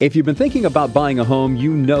If you've been thinking about buying a home,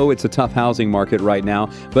 you know it's a tough housing market right now,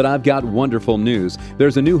 but I've got wonderful news.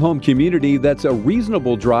 There's a new home community that's a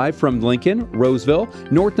reasonable drive from Lincoln, Roseville,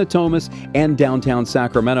 North Natomas, and downtown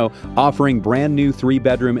Sacramento, offering brand new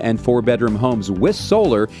 3-bedroom and 4-bedroom homes with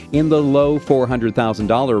solar in the low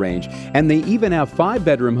 $400,000 range. And they even have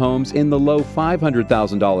 5-bedroom homes in the low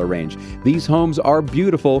 $500,000 range. These homes are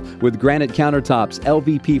beautiful with granite countertops,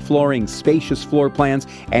 LVP flooring, spacious floor plans,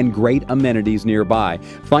 and great amenities nearby.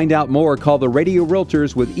 Find out more. Call the Radio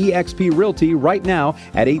Realtors with eXp Realty right now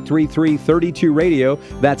at 833-32-RADIO.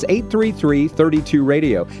 That's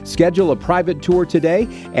 833-32-RADIO. Schedule a private tour today,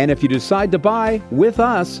 and if you decide to buy with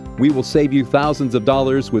us, we will save you thousands of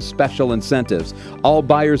dollars with special incentives. All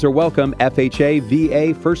buyers are welcome, FHA,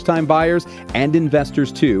 VA, first-time buyers, and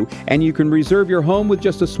investors too, and you can reserve your home with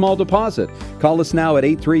just a small deposit. Call us now at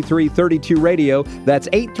 833-32-RADIO. That's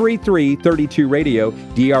 833-32-RADIO.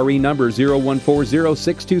 DRE number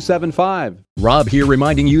 0140-6275. Rob here,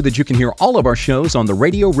 reminding you that you can hear all of our shows on the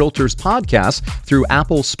Radio Realtors podcast through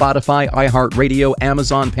Apple, Spotify, iHeartRadio,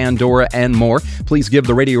 Amazon, Pandora, and more. Please give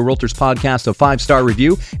the Radio Realtors podcast a 5-star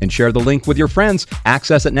review and share the link with your friends.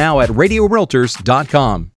 Access it now at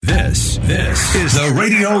RadioRealtors.com. This is the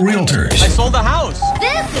Radio Realtors. I sold the house.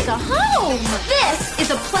 This is a home. This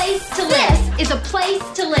is a place to live. This is a place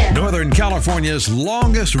to live. Northern California's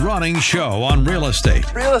longest running show on real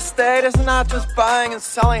estate. Real estate is not just buying and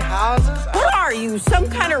selling houses. What are you, some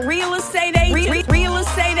kind of real estate agent? Real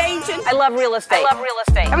estate agent? I love real estate.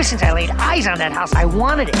 Ever since I laid eyes on that house, I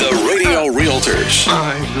wanted it. The Radio Realtors.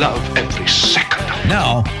 I love every second.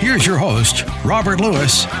 Now, here's your host, Robert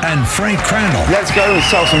Lewis and Frank Crandall. Let's go and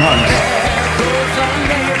sell some homes.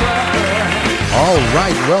 All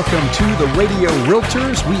right, welcome to the Radio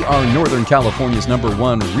Realtors. We are Northern California's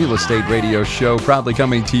 #1 real estate radio show, proudly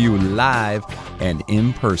coming to you live and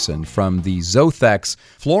in person from the Zothex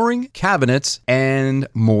Flooring, Cabinets, and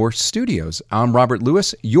More Studios. I'm Robert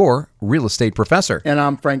Lewis, your real estate professor. And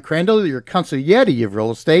I'm Frank Crandall, your consigliere of real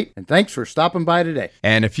estate, and thanks for stopping by today.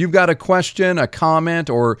 And if you've got a question, a comment,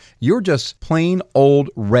 or you're just plain old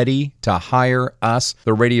ready to hire us,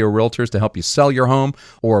 the Radio Realtors, to help you sell your home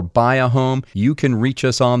or buy a home, you can reach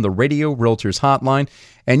us on the Radio Realtors hotline.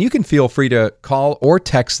 And you can feel free to call or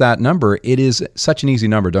text that number. It is such an easy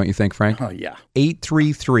number, don't you think, Frank? Oh, yeah.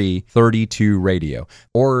 833-32-RADIO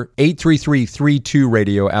or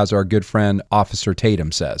 833-32-RADIO, as our good friend Officer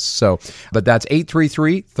Tatum says. So, but that's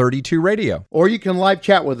 833-32-RADIO. Or you can live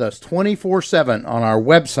chat with us 24/7 on our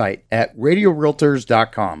website at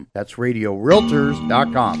RadioRealtors.com. That's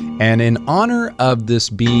RadioRealtors.com. And in honor of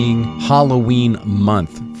this being Halloween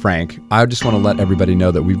month, Frank, I just want to let everybody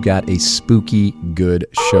know that we've got a spooky good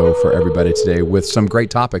show for everybody today with some great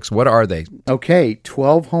topics. What are they? Okay,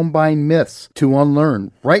 12 home buying myths to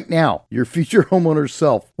unlearn right now. Your future homeowner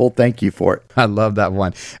self will thank you for it. I love that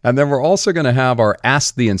one. And then we're also going to have our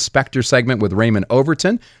Ask the Inspector segment with Raymond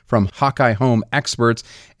Overton from Hawkeye Home Experts.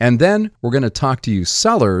 And then we're going to talk to you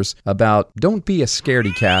sellers about don't be a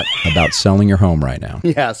scaredy cat about selling your home right now.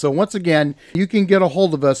 Yeah, so once again, you can get a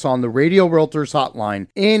hold of us on the Radio Realtors hotline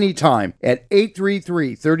anytime at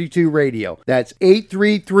 833-32-RADIO. That's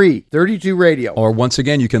 833-32-RADIO. Or once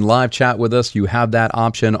again, you can live chat with us. You have that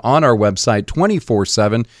option on our website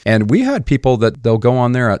 24/7. And we had people that they'll go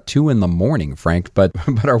on there at 2 in the morning, Frank. But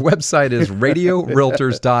our website is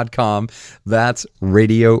RadioRealtors.com. That's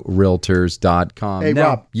RadioRealtors.com. Hey, now,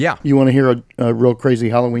 Rob. Yeah. You want to hear a real crazy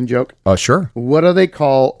Halloween joke? Sure. What do they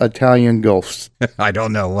call Italian ghosts? I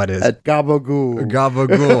don't know what is. A gabagool.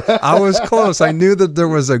 Gabagool. I was close. I knew that there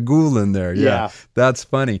was a ghoul in there. Yeah. That's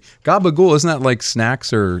funny. Gabagool, isn't that like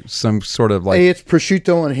snacks or some sort of like... Hey, it's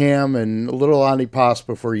prosciutto and ham and a little antipasto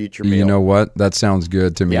before you eat your meal. You know what? That sounds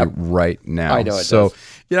good to me right now. I know it does.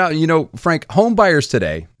 Frank, home buyers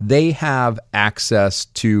today, they have access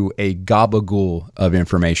to a gabagool of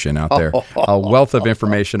information out there, a wealth of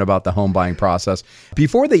information about the home buying process.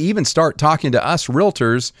 Before they even start talking to us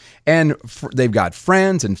realtors, and they've got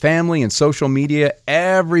friends and family and social media,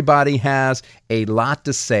 everybody has a lot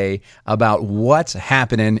to say about what's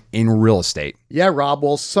happening in real estate. Yeah, Rob.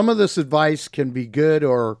 Well, some of this advice can be good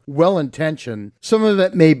or well-intentioned. Some of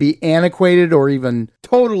it may be antiquated or even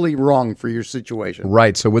totally wrong for your situation.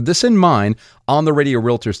 Right. So with this in mind, on the Radio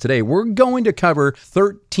Realtors today, we're going to cover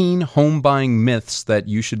 13 home buying myths that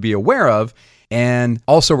you should be aware of. And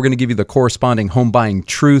also, we're going to give you the corresponding home buying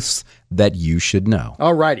truths that you should know.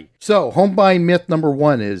 Alrighty. So, home buying myth number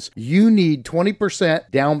 1 is you need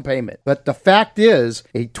 20% down payment. But the fact is,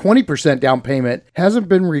 a 20% down payment hasn't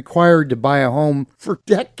been required to buy a home for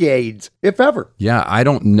decades, if ever. Yeah, I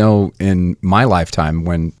don't know in my lifetime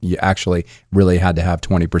when you actually really had to have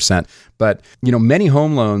 20%. But, many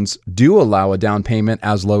home loans do allow a down payment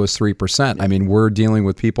as low as 3%. I mean, we're dealing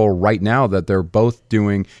with people right now that they're both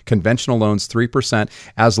doing conventional loans 3%,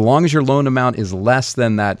 as long as your loan amount is less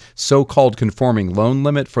than that so-called conforming loan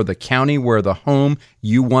limit for the county where the home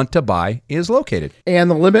you want to buy is located.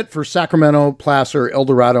 And the limit for Sacramento, Placer, El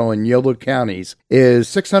Dorado, and Yolo counties is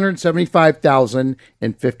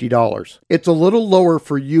 $675,050. It's a little lower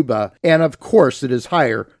for Yuba, and of course it is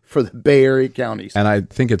higher for the Bay Area counties. And I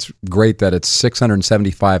think it's great that it's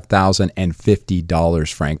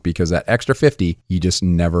 $675,050, Frank, because that extra 50, you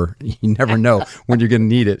never know when you're going to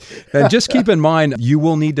need it. And just keep in mind, you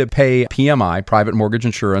will need to pay PMI, private mortgage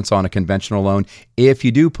insurance, on a conventional loan if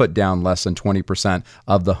you do put down less than 20%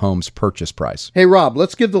 of the home's purchase price. Hey, Rob,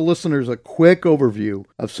 let's give the listeners a quick overview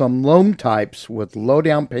of some loan types with low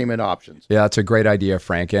down payment options. Yeah, that's a great idea,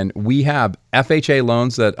 Frank. And we have FHA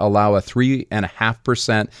loans that allow a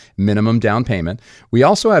 3.5% minimum down payment. We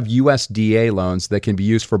also have USDA loans that can be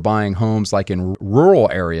used for buying homes like in rural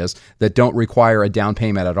areas that don't require a down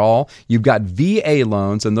payment at all. You've got VA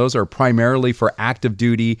loans, and those are primarily for active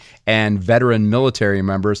duty and veteran military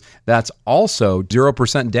members. That's also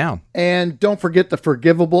 0% down. And don't forget the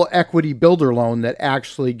forgivable equity builder loan that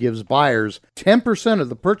actually gives buyers 10% of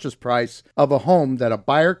the purchase price of a home that a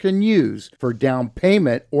buyer can use for down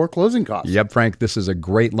payment or closing costs. Yep, Frank, this is a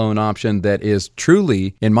great loan option that is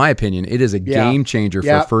truly, in my opinion, it is a game changer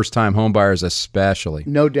for first-time home buyers especially.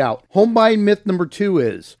 No doubt. Home buying myth number 2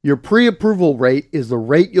 is your pre-approval rate is the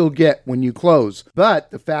rate you'll get when you close. But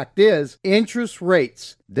the fact is, interest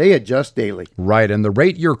rates, they adjust daily. Right, and the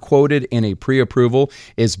rate you're quoted in a pre-approval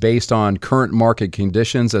is based on current market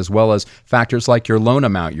conditions as well as factors like your loan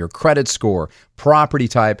amount, your credit score, property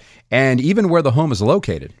type, and even where the home is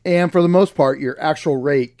located. And for the most part, your actual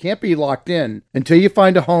rate can't be locked in until you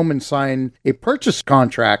find a home and sign a purchase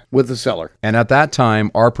contract with the seller. And at that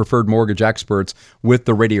time, our preferred mortgage experts with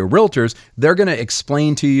the Radio Realtors, they're going to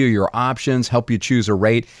explain to you your options, help you choose a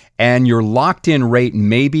rate, and your locked-in rate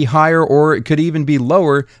may be higher or it could even be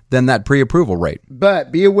lower than that pre-approval rate.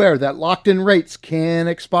 But be aware that locked-in rates can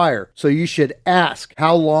expire, so you should ask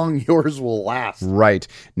how long yours will last. Right.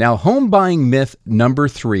 Now, home buying myth number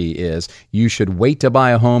 3 is you should wait to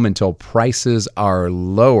buy a home until prices are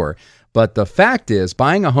lower. But the fact is,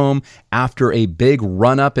 buying a home after a big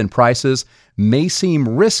run-up in prices may seem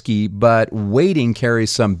risky, but waiting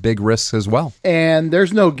carries some big risks as well. And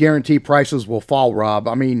there's no guarantee prices will fall, Rob.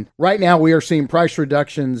 I mean, right now we are seeing price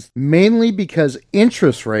reductions mainly because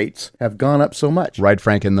interest rates have gone up so much. Right,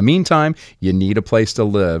 Frank. In the meantime, you need a place to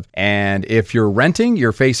live. And if you're renting,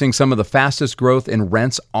 you're facing some of the fastest growth in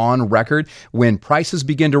rents on record. When prices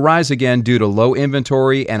begin to rise again due to low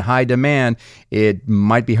inventory and high demand, it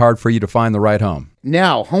might be hard for you to find the right home.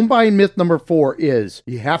 Now, home buying myth number 4 is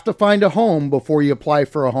you have to find a home before you apply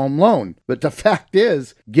for a home loan. But the fact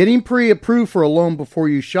is, getting pre-approved for a loan before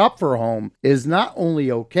you shop for a home is not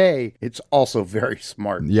only okay, it's also very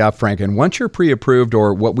smart. Yeah, Frank. And once you're pre-approved,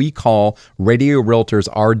 or what we call Radio Realtors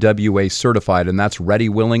RWA certified, and that's ready,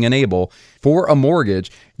 willing, and able, for a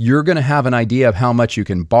mortgage, you're going to have an idea of how much you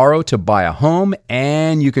can borrow to buy a home,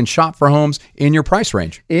 and you can shop for homes in your price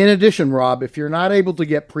range. In addition, Rob, if you're not able to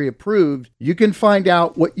get pre-approved, you can find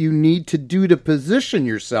out what you need to do to position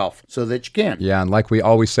yourself so that you can. Yeah, and like we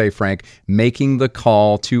always say, Frank, making the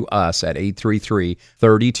call to us at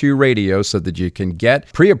 833-32-RADIO so that you can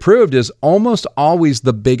get pre-approved is almost always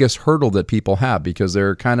the biggest hurdle that people have because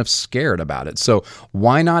they're kind of scared about it. So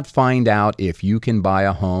why not find out if you can buy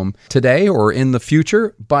a home today or in the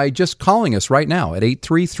future by just calling us right now at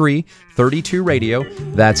 833-32-RADIO.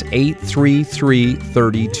 That's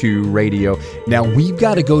 833-32-RADIO. Now, we've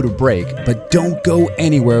got to go to break, but don't go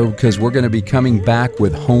anywhere because we're going to be coming back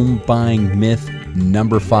with home buying myth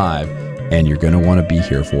number 5, and you're going to want to be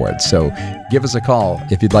here for it. So give us a call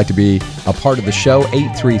if you'd like to be a part of the show,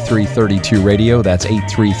 833-32-RADIO. That's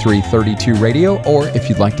 833-32-RADIO. Or if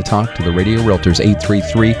you'd like to talk to the Radio Realtors,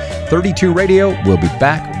 833-32-RADIO. We'll be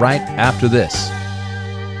back right after this.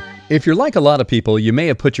 If you're like a lot of people, you may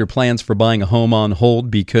have put your plans for buying a home on hold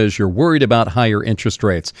because you're worried about higher interest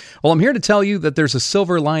rates. Well, I'm here to tell you that there's a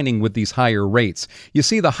silver lining with these higher rates. You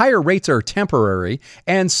see, the higher rates are temporary,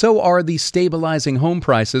 and so are the stabilizing home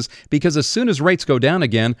prices, because as soon as rates go down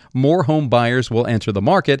again, more home buyers will enter the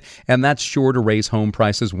market, and that's sure to raise home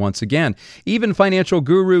prices once again. Even financial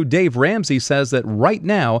guru Dave Ramsey says that right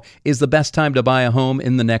now is the best time to buy a home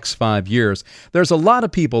in the next 5 years. There's a lot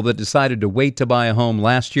of people that decided to wait to buy a home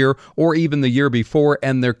last year or even the year before,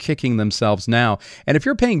 and they're kicking themselves now. And if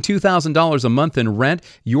you're paying $2,000 a month in rent,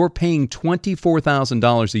 you're paying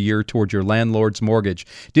 $24,000 a year toward your landlord's mortgage.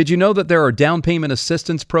 Did you know that there are down payment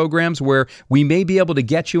assistance programs where we may be able to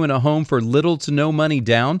get you in a home for little to no money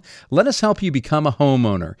down? Let us help you become a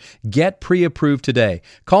homeowner. Get pre-approved today.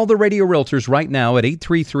 Call the Radio Realtors right now at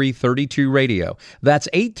 833-32-RADIO. That's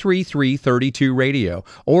 833-32-RADIO.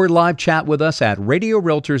 Or live chat with us at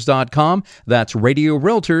radiorealtors.com. That's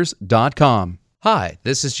radiorealtors.com. Hi,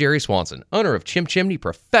 this is Jerry Swanson, owner of Chim Chimney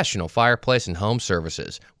Professional Fireplace and Home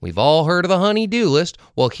Services. We've all heard of the honey-do list.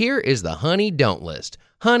 Well, here is the honey-don't list.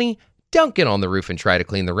 Honey, don't get on the roof and try to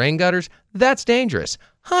clean the rain gutters. That's dangerous.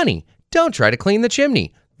 Honey, don't try to clean the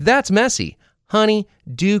chimney. That's messy. Honey,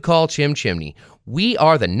 do call Chim Chimney. We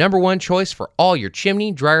are the #1 choice for all your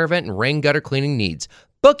chimney, dryer vent, and rain gutter cleaning needs.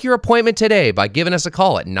 Book your appointment today by giving us a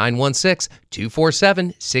call at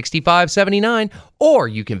 916-247-6579, or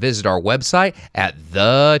you can visit our website at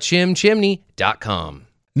thechimchimney.com.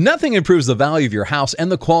 Nothing improves the value of your house and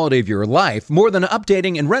the quality of your life more than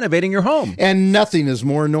updating and renovating your home. And nothing is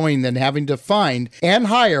more annoying than having to find and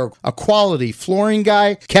hire a quality flooring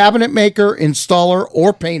guy, cabinet maker, installer,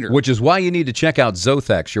 or painter. Which is why you need to check out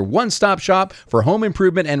Zothex, your one-stop shop for home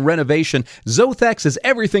improvement and renovation. Zothex is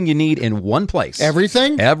everything you need in one place.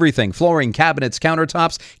 Everything? Everything. Flooring, cabinets,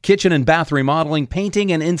 countertops, kitchen and bath remodeling,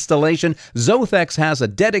 painting and installation. Zothex has a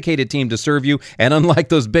dedicated team to serve you. And unlike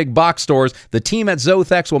those big box stores, the team at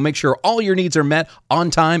Zothex will make sure all your needs are met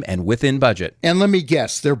on time and within budget. And let me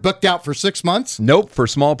guess, they're booked out for 6 months? Nope. For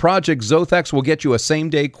small projects, Zothex will get you a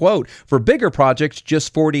same-day quote. For bigger projects,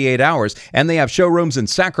 just 48 hours. And they have showrooms in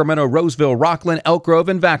Sacramento, Roseville, Rockland, Elk Grove,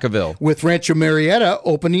 and Vacaville. With Rancho Marietta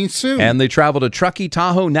opening soon. And they travel to Truckee,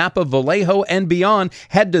 Tahoe, Napa, Vallejo, and beyond.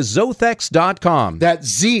 Head to Zothex.com. That's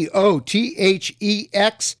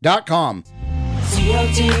ZOTHEX.com.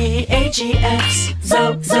 ZOTHEX,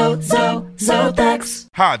 Zothex.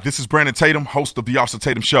 Hi, this is Brandon Tatum, host of The Officer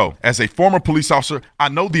Tatum Show. As a former police officer, I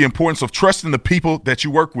know the importance of trusting the people that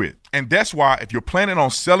you work with. And that's why if you're planning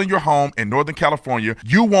on selling your home in Northern California,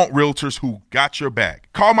 you want realtors who got your back.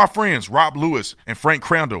 Call my friends Rob Lewis and Frank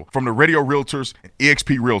Crandall from the Radio Realtors and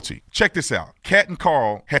eXp Realty. Check this out. Kat and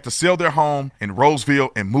Carl had to sell their home in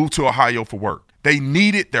Roseville and move to Ohio for work. They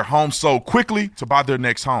needed their home sold quickly to buy their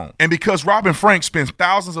next home. And because Rob and Frank spends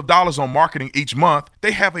thousands of dollars on marketing each month,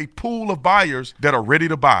 they have a pool of buyers that are ready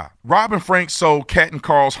to buy. Rob and Frank sold Kat and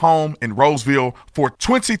Carl's home in Roseville for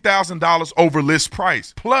 $20,000 over list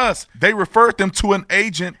price. Plus, they referred them to an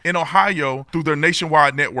agent in Ohio through their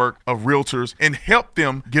nationwide network of realtors and helped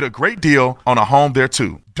them get a great deal on a home there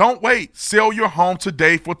too. Don't wait. Sell your home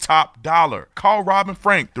today for top dollar. Call Rob and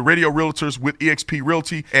Frank, the Radio Realtors with eXp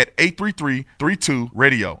Realty at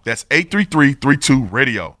 833-32-RADIO. That's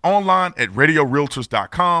 833-32-RADIO. Online at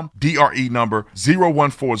radiorealtors.com. DRE number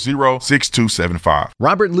 0140-6275.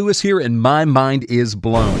 Robert Lewis here, and my mind is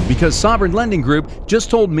blown because Sovereign Lending Group just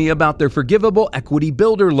told me about their forgivable equity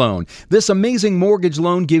builder loan. This amazing mortgage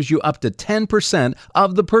loan gives you up to 10%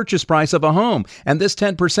 of the purchase price of a home. And this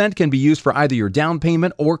 10% can be used for either your down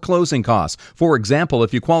payment or closing costs. For example,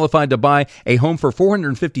 if you qualified to buy a home for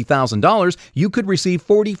 $450,000, you could receive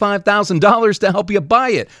 $45,000 to help you buy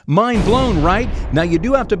it. Mind blown, right? Now, you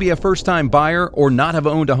do have to be a first-time buyer or not have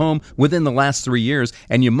owned a home within the last 3 years,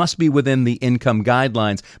 and you must be within the income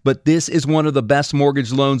guidelines. But this is one of the best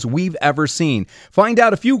mortgage loans we've ever seen. Find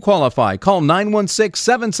out if you qualify. Call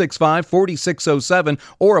 916-765-4607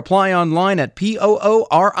 or apply online at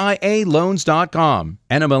POORIAloans.com.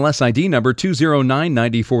 NMLS ID number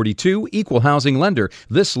 2099042, equal housing lender.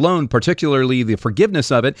 This loan, particularly the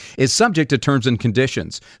forgiveness of it, is subject to terms and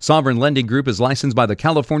conditions. Sovereign Lending Group is licensed by the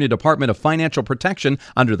California Department of Financial Protection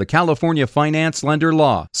under the California Finance Lender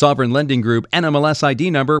Law. Sovereign Lending Group, NMLS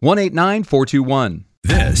ID number 189421.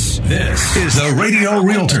 This is the Radio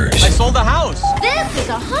Realtors. I sold the house. This is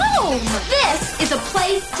a home. This is a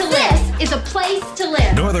place to live. This is a place to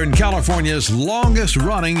live. Northern California's longest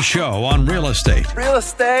running show on real estate. Real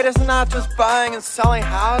estate is not just buying and selling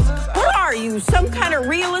houses. What are you, some kind of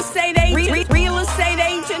real estate agent? Real estate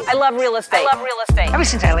agent? I love real estate. Ever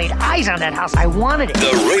since I laid eyes on that house, I wanted it.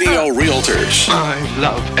 The Radio Realtors. I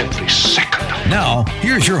love every second of Now,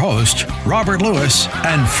 here's your host, Robert Lewis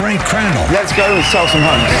and Frank Crandall. Let's go and sell some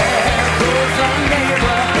homes.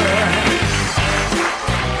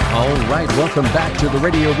 All right, welcome back to the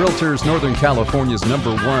Radio Realtors, Northern California's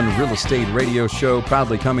 #1 real estate radio show,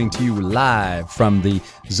 proudly coming to you live from the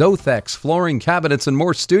Zothex Flooring, Cabinets, and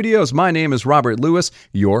More studios. My name is Robert Lewis,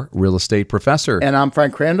 your real estate professor. And I'm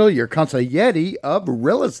Frank Crandall, your consigliere of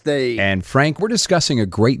real estate. And Frank, we're discussing a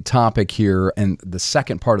great topic here in the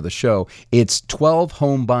second part of the show. It's 12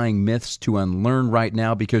 home buying myths to unlearn right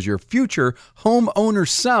now, because your future homeowner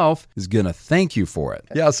self is going to thank you for it.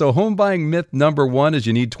 Yeah, so home buying myth number 1 is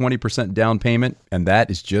you need 20% down payment, and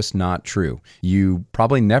that is just not true. You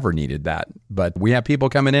probably never needed that, but we have people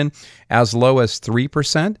coming in as low as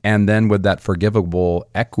 3%, and then with that forgivable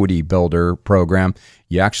equity builder program,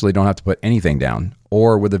 you actually don't have to put anything down,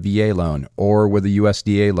 or with a VA loan, or with a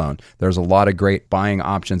USDA loan. There's a lot of great buying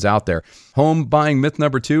options out there. Home buying myth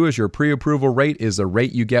number 2 is your pre-approval rate is the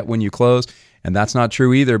rate you get when you close. And that's not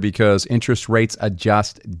true either, because interest rates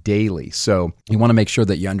adjust daily. So you want to make sure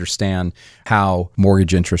that you understand how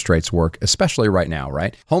mortgage interest rates work, especially right now,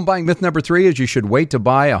 right? Home buying myth number 3 is you should wait to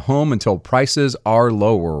buy a home until prices are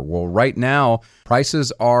lower. Well, right now,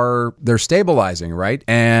 prices they're stabilizing, right?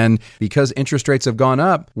 And because interest rates have gone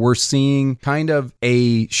up, we're seeing kind of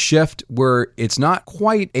a shift where it's not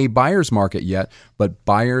quite a buyer's market yet, but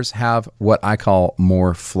buyers have what I call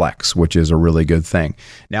more flex, which is a really good thing.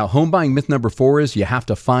 Now, home buying myth number 4 is you have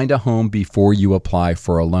to find a home before you apply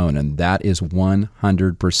for a loan, and that is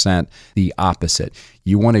 100% the opposite.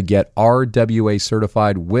 You want to get RWA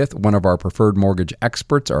certified with one of our preferred mortgage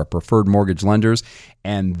experts, our preferred mortgage lenders,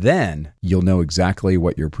 and then you'll know exactly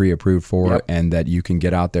what you're pre-approved for, and that you can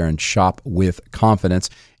get out there and shop with confidence.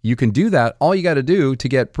 You can do that. All you got to do to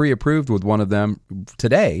get pre-approved with one of them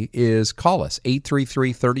today is call us,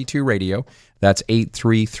 833-32-RADIO. That's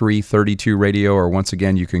 833-32-RADIO, or once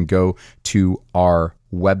again, you can go to our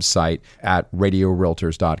website at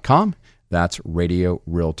radiorealtors.com. That's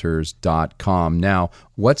radiorealtors.com. Now,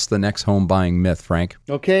 what's the next home buying myth, Frank?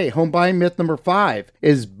 Okay, home buying myth number 5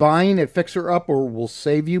 is buying a fixer-upper will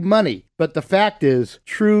save you money. But the fact is,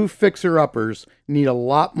 true fixer-uppers need a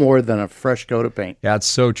lot more than a fresh coat of paint. Yeah, it's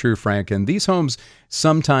so true, Frank. And these homes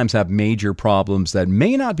sometimes have major problems that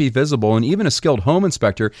may not be visible, and even a skilled home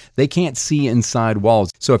inspector, they can't see inside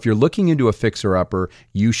walls. So if you're looking into a fixer-upper,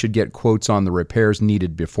 you should get quotes on the repairs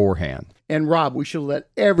needed beforehand. And Rob, we should let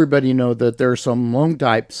everybody know that there are some loan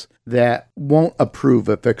types that won't approve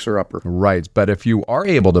a fixer-upper. Right, but if you are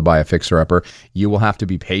able to buy a fixer-upper, you will have to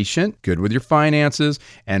be patient, good with your finances,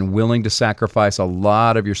 and willing to sacrifice a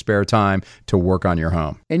lot of your spare time to work on your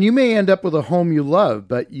home. And you may end up with a home you love,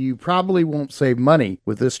 but you probably won't save money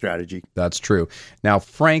with this strategy. That's true. Now,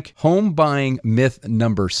 Frank, home buying myth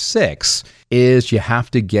number 6 is you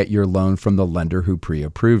have to get your loan from the lender who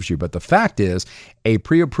pre-approves you. But the fact is, a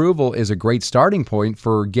pre-approval is a great starting point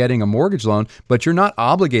for getting a mortgage loan, but you're not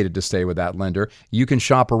obligated to stay with that lender. You can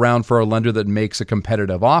shop around for a lender that makes a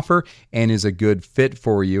competitive offer and is a good fit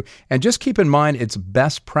for you. And just keep in mind, it's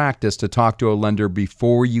best practice to talk to a lender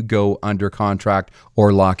before you go under contract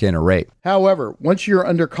or lock in a rate. However, once you're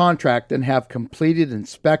under contract and have completed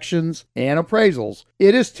inspections and appraisals,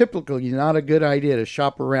 it is typically not a good idea to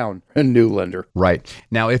shop around a new lender. Right.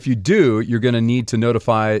 Now, if you do, you're going to need to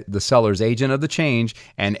notify the seller's agent of the change,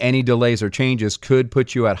 and any delays or changes could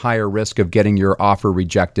put you at higher risk of getting your offer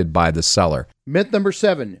rejected by the seller. Myth number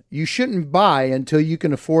 7, you shouldn't buy until you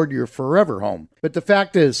can afford your forever home. But the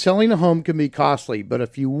fact is, selling a home can be costly, but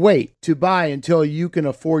if you wait to buy until you can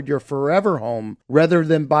afford your forever home, rather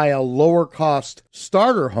than buy a lower cost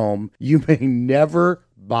starter home, you may never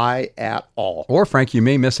buy at all. Or, Frank, you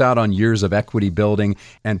may miss out on years of equity building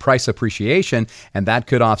and price appreciation, and that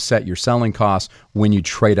could offset your selling costs when you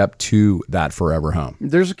trade up to that forever home.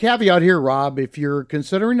 There's a caveat here, Rob. If you're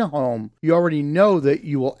considering a home you already know that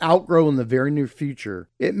you will outgrow in the very near future,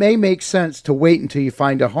 it may make sense to wait until you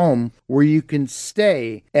find a home where you can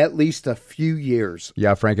stay at least a few years.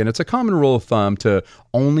 Yeah, Frank, and it's a common rule of thumb to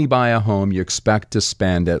only buy a home you expect to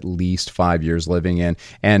spend at least 5 years living in,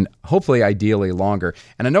 and hopefully ideally longer.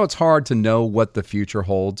 And I know it's hard to know what the future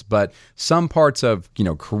holds, but some parts of,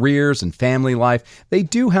 careers and family life, they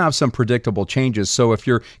do have some predictable changes. So if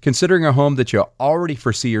you're considering a home that you already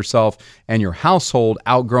foresee yourself and your household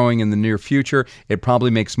outgrowing in the near future, it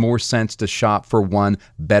probably makes more sense to shop for one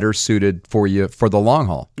better suited for you for the long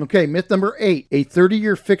haul. Okay, myth number 8, a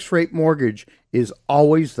 30-year fixed rate mortgage is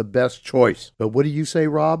always the best choice. But what do you say,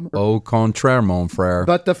 Rob? Au contraire, mon frère.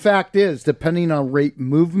 But the fact is, depending on rate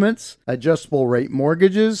movements, adjustable rate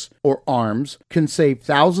mortgages or ARMs can save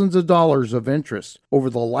thousands of dollars of interest over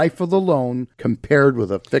the life of the loan compared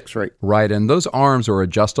with a fixed rate. Right, and those ARMs or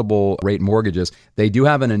adjustable rate mortgages, they do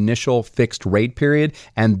have an initial fixed rate period,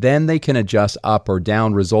 and then they can adjust up or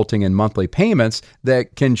down, resulting in monthly payments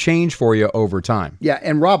that can change for you over time. Yeah,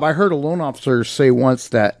 and Rob, I heard a loan officer say once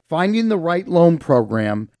that finding the right loan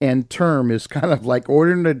program and term is kind of like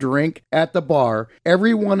ordering a drink at the bar.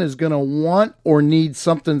 Everyone is going to want or need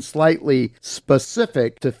something slightly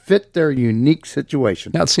specific to fit their unique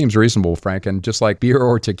situation. That seems reasonable, Frank, and just like beer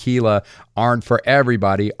or tequila aren't for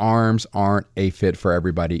everybody, ARMs aren't a fit for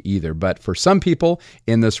everybody either. But for some people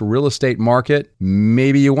in this real estate market,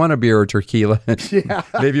 maybe you want a beer or tequila. Yeah.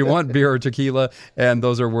 Maybe you want beer or tequila, and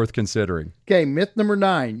those are worth considering. Okay, myth number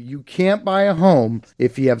 9, you can't buy a home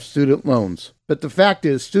if you have student loans. But the fact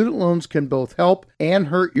is, student loans can both help and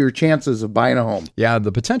hurt your chances of buying a home. Yeah,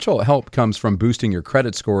 the potential help comes from boosting your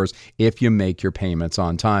credit scores if you make your payments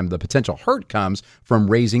on time. The potential hurt comes from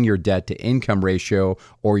raising your debt to income ratio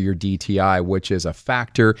or your DTI, which is a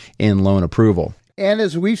factor in loan approval. And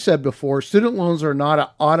as we've said before, student loans are not an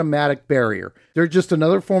automatic barrier. They're just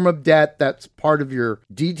another form of debt that's part of your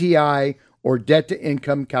DTI or debt to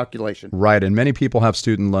income calculation. Right, and many people have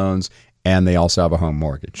student loans and they also have a home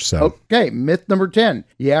mortgage. So okay, myth number 10,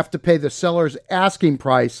 you have to pay the seller's asking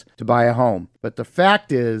price to buy a home. But the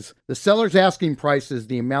fact is, the seller's asking price is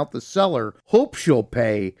the amount the seller hopes you'll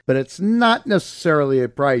pay, but it's not necessarily a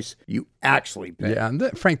price you actually pay. Yeah,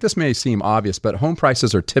 and Frank, this may seem obvious, but home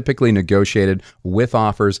prices are typically negotiated with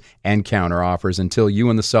offers and counter offers until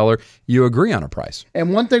you and the seller, you agree on a price.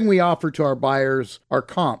 And one thing we offer to our buyers are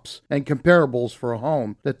comps and comparables for a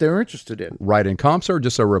home that they're interested in. Right, and comps are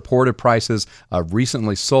just reported prices of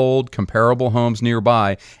recently sold comparable homes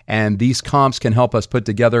nearby, and these comps can help us put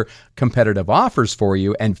together competitive offers for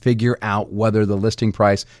you and figure out whether the listing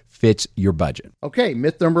price fits your budget. Okay,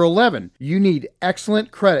 myth number 11, you need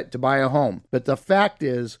excellent credit to buy a home. But the fact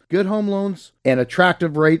is, good home loans and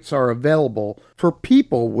attractive rates are available for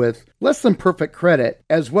people with less than perfect credit,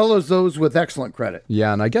 as well as those with excellent credit.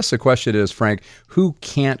 Yeah, and I guess the question is, Frank, who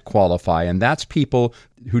can't qualify? And that's people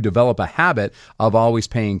who develop a habit of always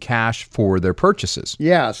paying cash for their purchases.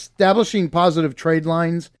 Yeah, establishing positive trade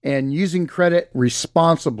lines and using credit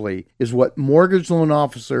responsibly is what mortgage loan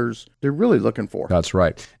officers, they're really looking for. That's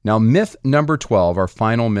right. Now, myth number 12, our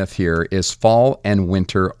final myth here, is fall and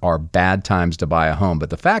winter are bad times to buy a home.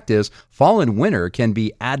 But the fact is, fall and winter can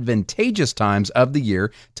be advantageous times of the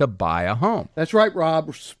year to buy a home. That's right,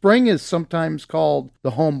 Rob. Spring is sometimes called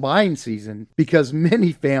the home buying season because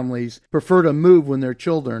many families prefer to move when their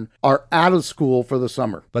children are out of school for the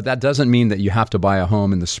summer. But that doesn't mean that you have to buy a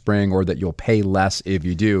home in the spring or that you'll pay less if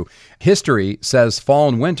you do. History says fall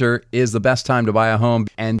and winter is the best time to buy a home.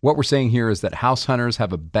 And what we're saying here is that house hunters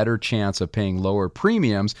have a better chance of paying lower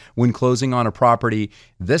premiums when closing on a property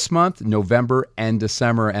this month, November, and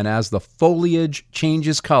December. And as the foliage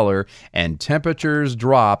changes color and temperatures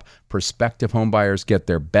drop, prospective homebuyers get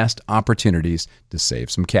their best opportunities to save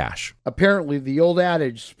some cash. Apparently, the old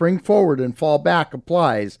adage, spring forward and fall back,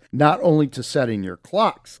 applies not only to setting your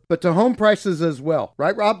clocks, but to home prices as well.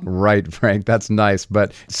 Right, Rob? Right, Frank. That's nice.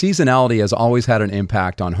 But seasonality has always had an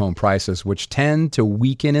impact on home prices, which tend to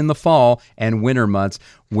weaken in the fall and winter months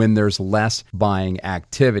when there's less buying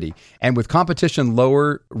activity. And with competition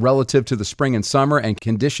lower relative to the spring and summer and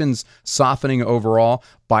conditions softening overall,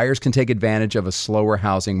 buyers can take advantage of a slower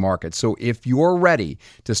housing market. So if you're ready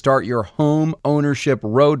to start your home ownership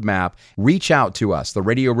roadmap, reach out to us, the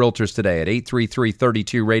Radio Realtors, today at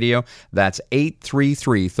 833-32-RADIO. That's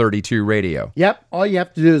 833-32-RADIO. Yep, all you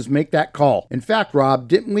have to do is make that call. In fact, Rob,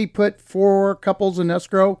 didn't we put 4 couples in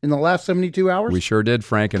escrow in the last 72 hours? We sure did,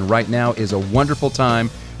 Frank, and right now is a wonderful time.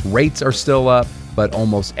 Rates are still up, but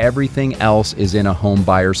almost everything else is in a home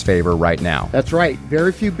buyer's favor right now. That's right.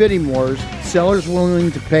 Very few bidding wars, sellers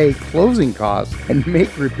willing to pay closing costs and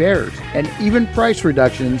make repairs, and even price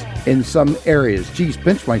reductions in some areas. Geez,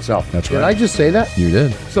 pinch myself. That's right. Did I just say that? You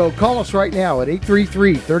did. So call us right now at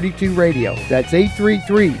 833-32-RADIO. That's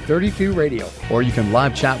 833-32-RADIO. Or you can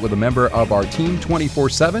live chat with a member of our team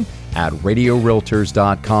 24/7 at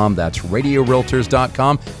RadioRealtors.com. That's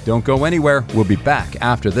RadioRealtors.com. Don't go anywhere. We'll be back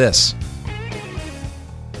after this.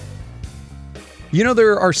 You know,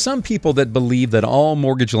 there are some people that believe that all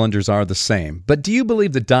mortgage lenders are the same. But do you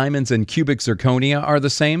believe that diamonds and cubic zirconia are the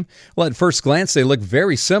same? Well, at first glance, they look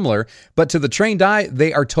very similar. But to the trained eye,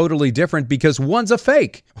 they are totally different because one's a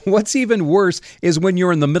fake. What's even worse is when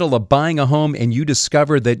you're in the middle of buying a home and you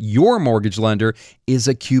discover that your mortgage lender is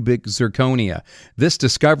a cubic zirconia. This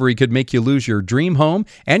discovery could make you lose your dream home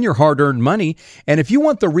and your hard-earned money. And if you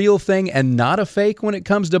want the real thing and not a fake when it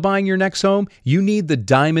comes to buying your next home, you need the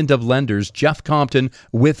diamond of lenders, Jeff Compton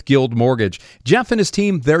with Guild Mortgage. Jeff and his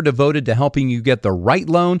team, they're devoted to helping you get the right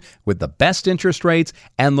loan with the best interest rates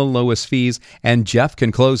and the lowest fees. And Jeff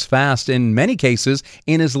can close fast, in many cases,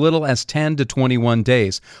 in as little as 10 to 21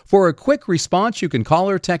 days. For a quick response, you can call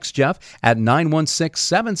or text Jeff at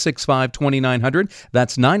 916-765-2900.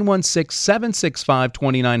 That's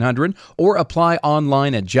 916-765-2900. Or apply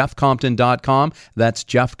online at jeffcompton.com. That's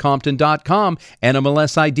jeffcompton.com.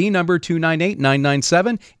 NMLS ID number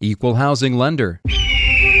 298997. Equal housing lender.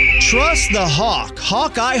 Trust the Hawk,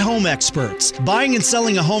 Hawkeye Home Experts. Buying and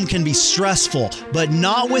selling a home can be stressful, but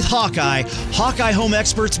not with Hawkeye. Hawkeye Home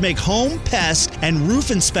Experts make home, pest, and roof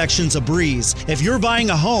inspections a breeze. If you're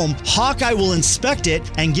buying a home, Hawkeye will inspect it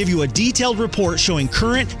and give you a detailed report showing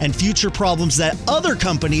current and future problems that other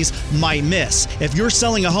companies might miss. If you're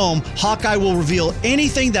selling a home, Hawkeye will reveal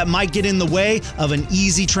anything that might get in the way of an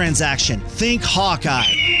easy transaction. Think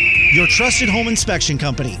Hawkeye, your trusted home inspection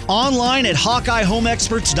company. Online at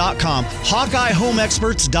HawkeyeHomeExperts.com.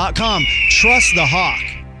 HawkeyeHomeExperts.com. Trust the Hawk.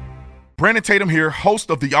 Brandon Tatum here,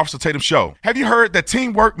 host of The Officer Tatum Show. Have you heard that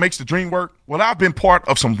teamwork makes the dream work? Well, I've been part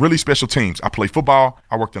of some really special teams. I play football,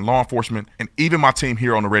 I worked in law enforcement, and even my team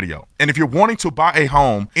here on the radio. And if you're wanting to buy a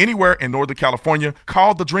home anywhere in Northern California,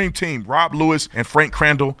 call the dream team, Rob Lewis and Frank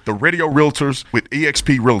Crandall, the Radio Realtors with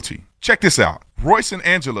eXp Realty. Check this out. Royce and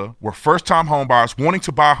Angela were first-time homebuyers wanting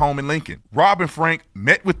to buy a home in Lincoln. Rob and Frank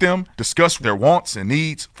met with them, discussed their wants and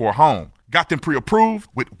needs for a home, got them pre-approved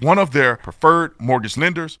with one of their preferred mortgage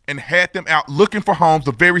lenders, and had them out looking for homes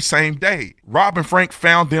the very same day. Rob and Frank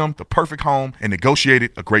found them the perfect home and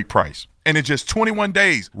negotiated a great price. And in just 21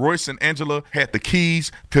 days, Royce and Angela had the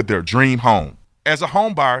keys to their dream home. As a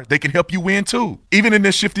home buyer, they can help you win too, even in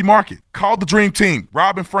this shifty market. Call the dream team,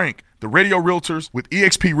 Rob and Frank, the Radio Realtors with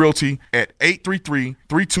eXp Realty at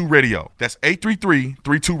 833-32-RADIO. That's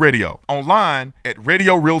 833-32-RADIO. Online at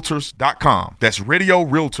RadioRealtors.com. That's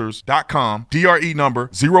RadioRealtors.com. DRE number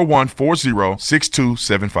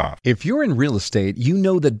 01406275. If you're in real estate, you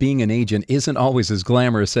know that being an agent isn't always as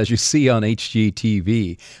glamorous as you see on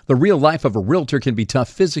HGTV. The real life of a realtor can be tough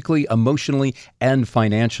physically, emotionally, and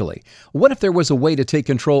financially. What if there was a way to take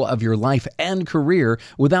control of your life and career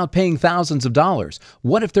without paying thousands of dollars?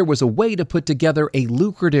 What if there was a way to put together a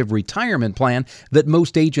lucrative retirement plan that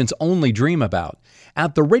most agents only dream about?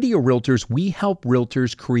 At the Radio Realtors, we help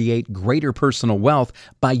realtors create greater personal wealth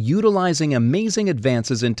by utilizing amazing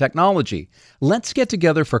advances in technology. Let's get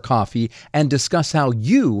together for coffee and discuss how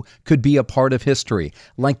you could be a part of history,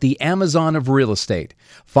 like the Amazon of real estate.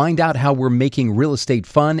 Find out how we're making real estate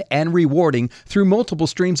fun and rewarding through multiple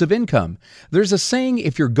streams of income. There's a saying,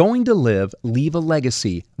 if you're going to live, leave a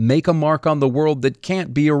legacy, make a mark on the world that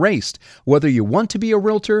can't be erased. Whether you want to be a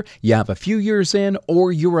realtor, you have a few years in,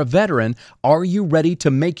 or you're a veteran, are you ready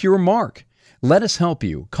to make your mark? Let us help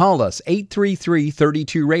you. Call us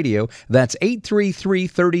 833-32-RADIO. That's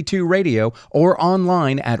 833-32-RADIO, or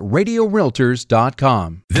online at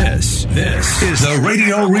RadioRealtors.com. This is the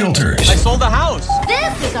Radio Realtors. I sold the house.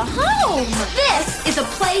 This is a home. This is a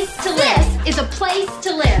place to live. This is a place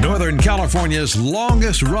to live. Northern California's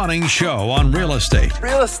longest running show on real estate.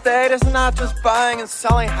 Real estate is not just buying and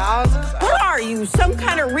selling houses. What are you, some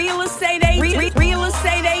kind of real estate agent? Real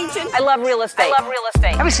estate agent? I love real estate.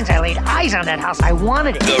 Ever since I laid eyes on that house, I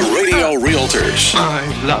wanted it. The Radio Realtors. I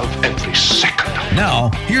love every second. Now,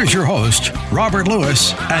 here's your host, Robert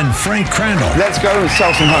Lewis and Frank Crandall. Let's go and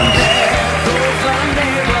sell some homes.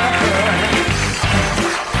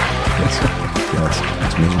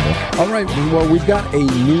 That's miserable. All right, well, we've got a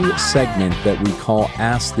new segment that we call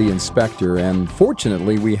Ask the Inspector, and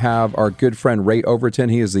fortunately, we have our good friend Ray Overton.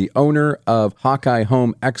 He is the owner of Hawkeye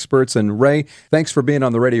Home Experts. And Ray, thanks for being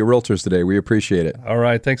on the Radio Realtors today. We appreciate it. All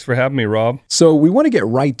right, thanks for having me, Rob. So we want to get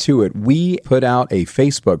right to it. We put out a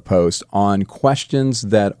Facebook post on questions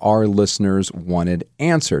that our listeners wanted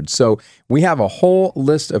answered. So we have a whole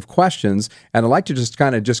list of questions, and I'd like to just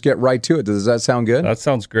get right to it. Does that sound good? That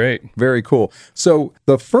sounds great. Very cool. So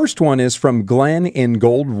the first one is from Glenn in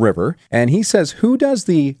Gold River, and he says, who does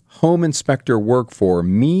the home inspector work for?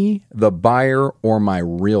 Me, the buyer, or my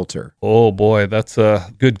realtor? Oh boy, that's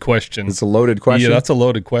a good question. It's a loaded question? Yeah, that's a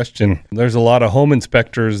loaded question. There's a lot of home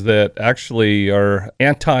inspectors that actually are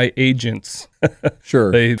anti-agents.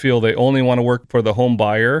 Sure. They feel they only want to work for the home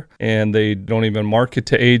buyer, and they don't even market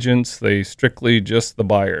to agents. They strictly just the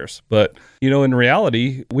buyers. But, in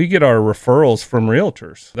reality, we get our referrals from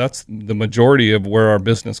realtors. That's the majority of where our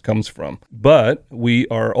business comes from. But we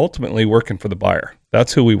are ultimately working for the buyer.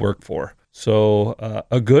 That's who we work for. So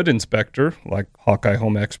a good inspector, like Hawkeye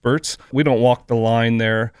Home Experts, we don't walk the line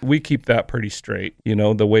there. We keep that pretty straight.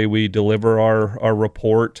 The way we deliver our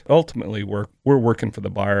report, ultimately we're working for the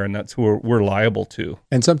buyer, and that's who we're liable to.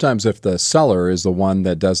 And sometimes if the seller is the one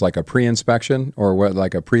that does like a pre-inspection or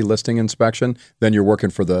like a pre-listing inspection, then you're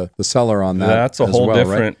working for the seller on that. That's a whole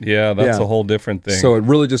different, right? Yeah, that's a whole different thing. So it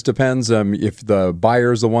really just depends if the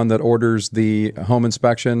buyer is the one that orders the home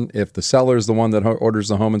inspection, if the seller is the one that orders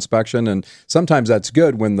the home inspection. And sometimes that's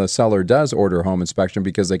good when the seller does order a home inspection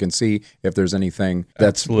because they can see if there's anything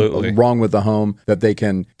that's wrong with the home that they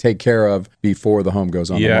can take care of before the home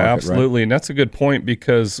goes on the market. Yeah, absolutely. Right? And that's a good point,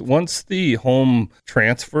 because once the home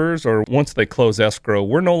transfers or once they close escrow,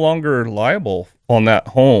 we're no longer liable on that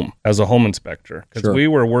home as a home inspector, because we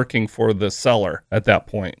were working for the seller at that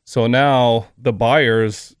point. So now the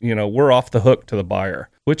buyers, we're off the hook to the buyer,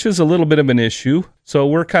 which is a little bit of an issue. So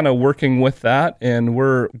we're kind of working with that, and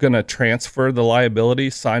we're going to transfer the liability,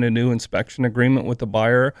 sign a new inspection agreement with the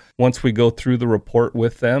buyer once we go through the report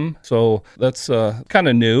with them. So that's kind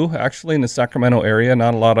of new. Actually, in the Sacramento area,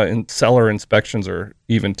 not a lot of seller inspections are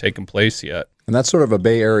even taking place yet. And that's sort of a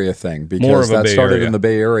Bay Area thing, because that started in the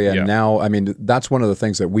Bay Area. Yeah. And now, that's one of the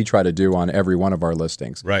things that we try to do on every one of our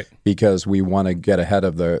listings. Right. Because we want to get ahead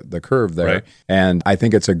of the curve there. Right. And I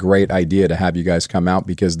think it's a great idea to have you guys come out,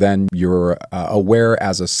 because then you're aware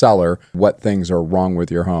as a seller what things are wrong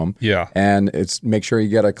with your home. Yeah. And it's make sure you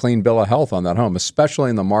get a clean bill of health on that home,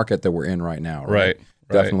 especially in the market that we're in right now. Right.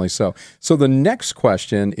 Definitely so. So the next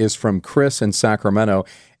question is from Chris in Sacramento.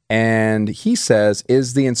 And he says,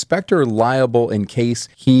 is the inspector liable in case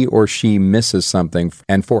he or she misses something?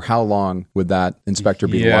 And for how long would that inspector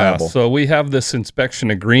be liable? So we have this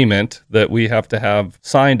inspection agreement that we have to have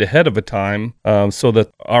signed ahead of a time so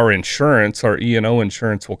that our insurance, our E&O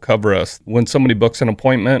insurance, will cover us. When somebody books an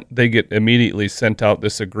appointment, they get immediately sent out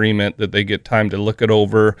this agreement that they get time to look it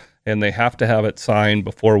over, and they have to have it signed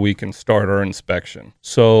before we can start our inspection.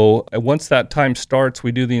 So once that time starts,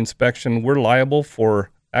 we do the inspection. We're liable for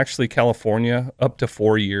actually California up to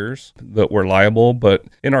 4 years that we're liable, but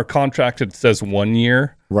in our contract it says 1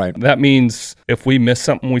 year. Right. That means if we miss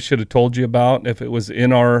something we should have told you about, if it was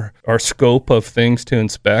in our scope of things to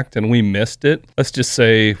inspect and we missed it, let's just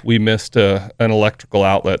say we missed an electrical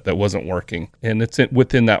outlet that wasn't working, and it's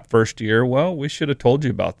within that first year, well, we should have told you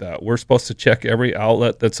about that. We're supposed to check every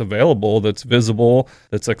outlet that's available, that's visible,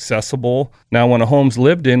 that's accessible. Now, when a home's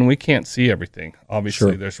lived in, we can't see everything.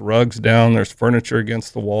 Obviously, there's rugs down, there's furniture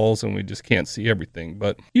against the walls, and we just can't see everything.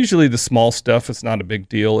 But usually the small stuff, it's not a big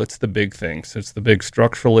deal. It's the big things. It's the big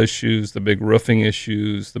structural issues, the big roofing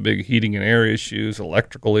issues, the big heating and air issues,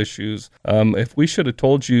 electrical issues. If we should have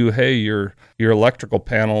told you, hey, your electrical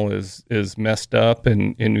panel is messed up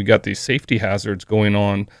and you got these safety hazards going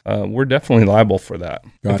on, we're definitely liable for that.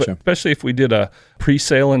 Gotcha. Especially if we did a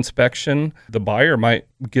pre-sale inspection, the buyer might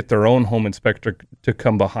get their own home inspector to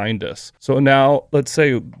come behind us. So now, let's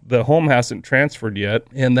say the home hasn't transferred yet,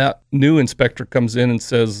 and that new inspector comes in and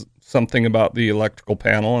says something about the electrical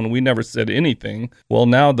panel, and we never said anything. Well,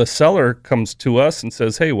 now the seller comes to us and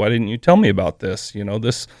says, hey, why didn't you tell me about this?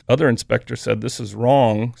 This other inspector said this is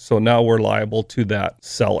wrong, so now we're liable to that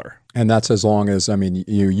seller. And that's as long as,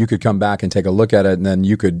 you could come back and take a look at it, and then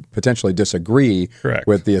you could potentially disagree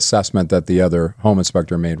with the assessment that the other home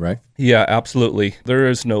inspector made, right? Yeah, absolutely. There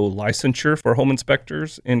is no licensure for home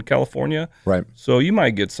inspectors in California. Right. So you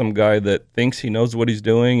might get some guy that thinks he knows what he's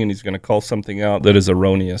doing, and he's going to call something out that is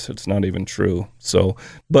erroneous. It's not even true. So,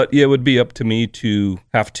 but it would be up to me to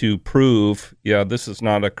have to prove, this is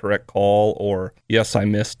not a correct call, or yes, I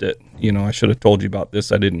missed it. I should have told you about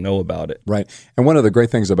this. I didn't know about it. Right. And one of the great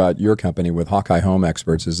things about your company with Hawkeye Home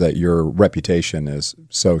Experts is that your reputation is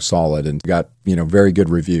so solid and got, very good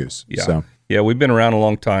reviews. Yeah. So. Yeah, we've been around a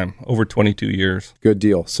long time, over 22 years. Good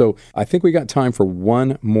deal. So I think we got time for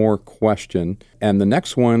one more question. And the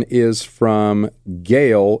next one is from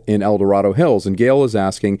Gail in El Dorado Hills. And Gail is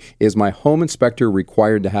asking, is my home inspector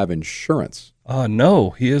required to have insurance?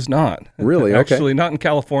 No, he is not. Really? Okay. Actually, not in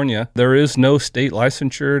California. There is no state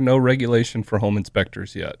licensure, no regulation for home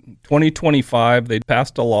inspectors yet. 2025, they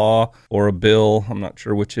passed a law or a bill, I'm not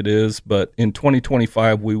sure which it is, but in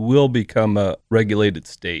 2025, we will become a regulated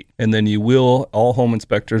state. And then all home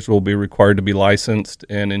inspectors will be required to be licensed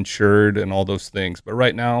and insured and all those things. But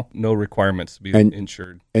right now, no requirements to be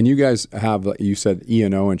insured. And you guys have, you said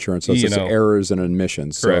E&O insurance, so it's just errors and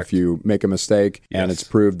omissions. Correct. So if you make a mistake and it's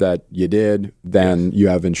proved that you did, then you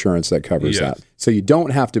have insurance that covers that. So you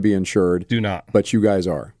don't have to be insured. Do not. But you guys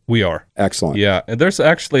are. We are. Excellent. Yeah. And there's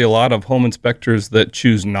actually a lot of home inspectors that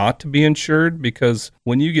choose not to be insured because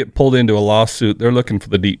when you get pulled into a lawsuit, they're looking for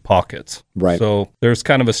the deep pockets. Right. So there's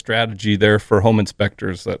kind of a strategy there for home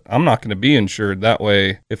inspectors that I'm not going to be insured. That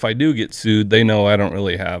way, if I do get sued, they know I don't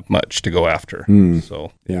really have much to go after.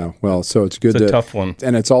 So yeah. Well, so it's good. It's a tough one.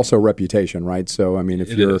 And it's also reputation, right? So, I mean, if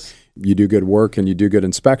you do good work and you do good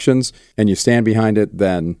inspections and you stand behind it,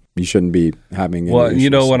 then you shouldn't be having any issues. You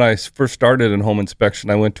know, when I first started in home inspection,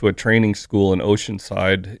 I went to a training school in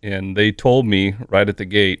Oceanside, and they told me right at the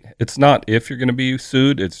gate, it's not if you're going to be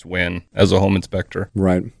sued, it's when, as a home inspector.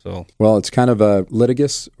 Right. So, well, it's kind of a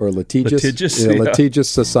litigious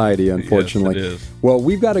society, unfortunately. Yes, it is. Well,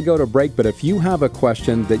 we've got to go to break, but if you have a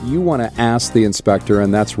question that you want to ask the inspector,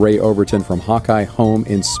 and that's Ray Overton from Hawkeye Home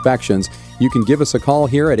Inspections, you can give us a call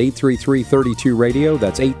here at 833-32-RADIO.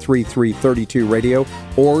 That's 833-32-RADIO.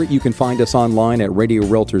 Or you can find us online at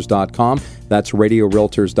radiorealtors.com. That's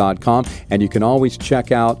radiorealtors.com. And you can always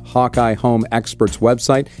check out Hawkeye Home Experts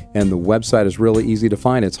website. And the website is really easy to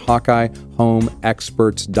find. It's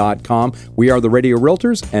hawkeyehomeexperts.com. We are the Radio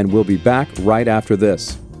Realtors, and we'll be back right after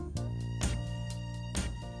this.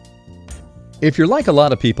 If you're like a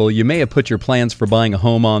lot of people, you may have put your plans for buying a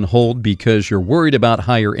home on hold because you're worried about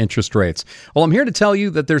higher interest rates. Well, I'm here to tell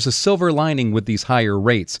you that there's a silver lining with these higher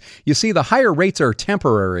rates. You see, the higher rates are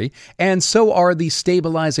temporary, and so are the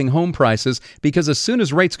stabilizing home prices, because as soon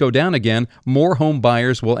as rates go down again, more home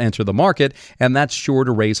buyers will enter the market, and that's sure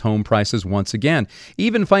to raise home prices once again.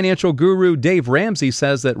 Even financial guru Dave Ramsey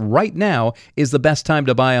says that right now is the best time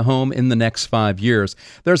to buy a home in the next 5 years.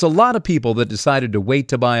 There's a lot of people that decided to wait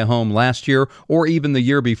to buy a home last year or even the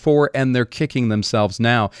year before, and they're kicking themselves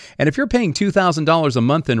now. And if you're paying $2,000 a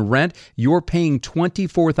month in rent, you're paying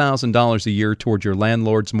 $24,000 a year toward your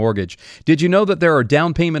landlord's mortgage. Did you know that there are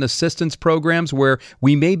down payment assistance programs where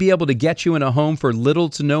we may be able to get you in a home for little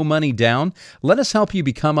to no money down? Let us help you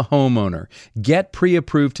become a homeowner. Get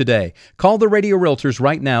pre-approved today. Call the Radio Realtors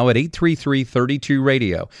right now at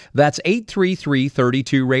 833-32-RADIO. That's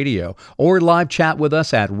 833-32-RADIO. Or live chat with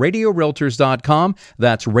us at radiorealtors.com.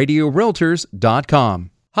 That's radiorealtors.com.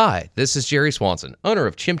 Hi, this is Jerry Swanson, owner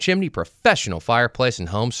of Chim Chimney Professional Fireplace and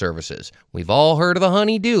Home Services. We've all heard of the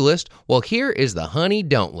honey-do list. Well, here is the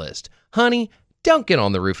honey-don't list. Honey, don't get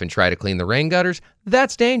on the roof and try to clean the rain gutters.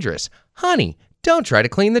 That's dangerous. Honey, don't try to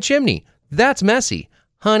clean the chimney. That's messy.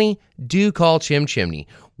 Honey, do call Chim Chimney.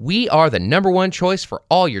 We are the #1 choice for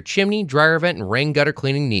all your chimney, dryer vent, and rain gutter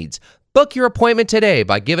cleaning needs. Book your appointment today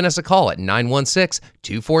by giving us a call at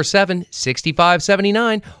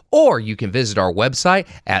 916-247-6579, or you can visit our website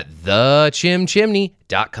at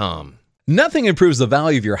thechimchimney.com. Nothing improves the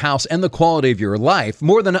value of your house and the quality of your life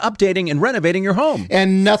more than updating and renovating your home.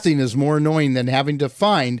 And nothing is more annoying than having to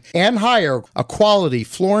find and hire a quality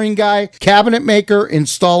flooring guy, cabinet maker,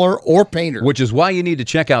 installer, or painter. Which is why you need to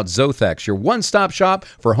check out Zothex, your one-stop shop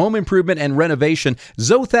for home improvement and renovation.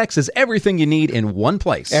 Zothex is everything you need in one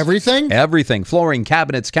place. Everything? Everything. Flooring,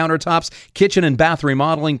 cabinets, countertops, kitchen and bath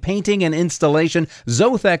remodeling, painting and installation.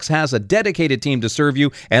 Zothex has a dedicated team to serve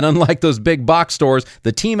you. And unlike those big box stores,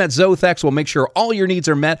 the team at Zothex will make sure all your needs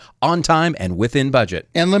are met on time and within budget.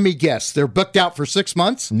 And let me guess, they're booked out for 6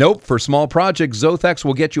 months? Nope. For small projects, Zothex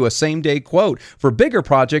will get you a same-day quote. For bigger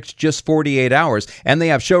projects, just 48 hours. And they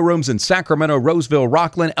have showrooms in Sacramento, Roseville,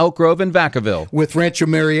 Rockland, Elk Grove, and Vacaville. With Rancho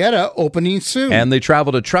Marietta opening soon. And they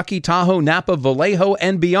travel to Truckee, Tahoe, Napa, Vallejo,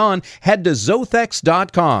 and beyond. Head to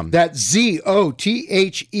Zothex.com. That's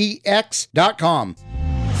ZOTHEX.com.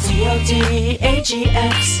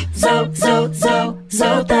 ZOTHEX,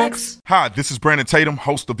 Zothex. Hi, this is Brandon Tatum,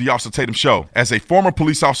 host of The Officer Tatum Show. As a former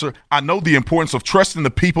police officer, I know the importance of trusting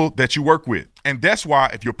the people that you work with. And that's why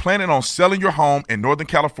if you're planning on selling your home in Northern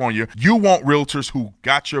California, you want realtors who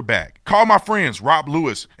got your back. Call my friends Rob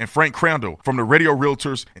Lewis and Frank Crandall from the Radio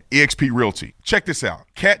Realtors and eXp Realty. Check this out.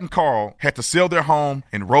 Kat and Carl had to sell their home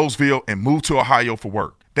in Roseville and move to Ohio for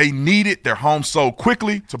work. They needed their home sold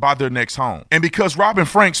quickly to buy their next home. And because Rob and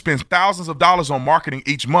Frank spends thousands of dollars on marketing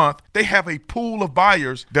each month, they have a pool of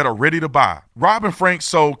buyers that are ready to buy. Rob and Frank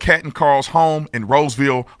sold Kat and Carl's home in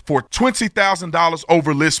Roseville for $20,000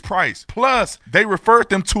 over list price. Plus, they referred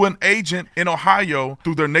them to an agent in Ohio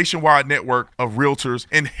through their nationwide network of realtors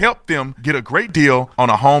and helped them get a great deal on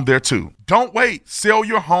a home there too. Don't wait. Sell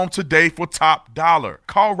your home today for top dollar.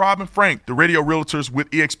 Call Rob and Frank, the Radio Realtors with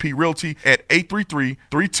eXp Realty at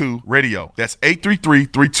 833-32-RADIO. That's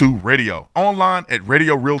 833-32-RADIO. Online at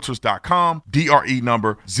radiorealtors.com. DRE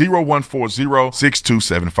number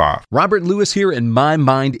 0140-6275. Robert Lewis here, and my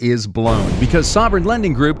mind is blown because Sovereign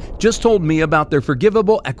Lending Group just told me about their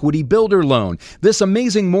forgivable equity builder loan. This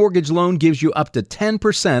amazing mortgage loan gives you up to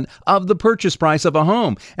 10% of the purchase price of a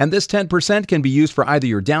home, and this 10% can be used for either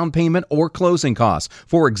your down payment or closing costs.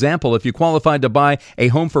 For example, if you qualified to buy a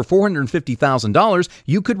home for $450,000,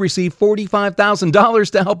 you could receive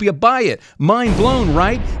 $45,000 to help you buy it. Mind blown,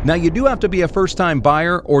 right? Now, you do have to be a first-time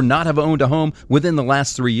buyer or not have owned a home within the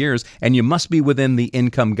last 3 years, and you must be within the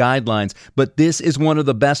income guidelines. But this is one of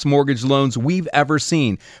the best mortgage loans we've ever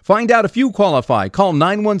seen. Find out if you qualify. Call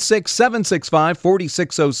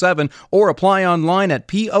 916-765-4607 or apply online at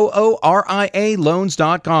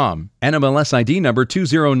POORIAloans.com. NMLS ID number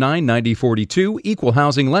 2099042, equal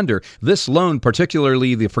housing lender. This loan,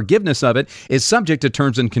 particularly the forgiveness of it, is subject to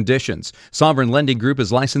terms and conditions. Sovereign Lending Group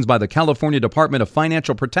is licensed by the California Department of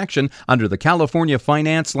Financial Protection under the California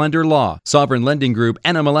Finance Lender Law. Sovereign Lending Group,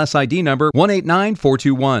 NMLS ID number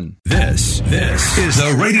 189421. This is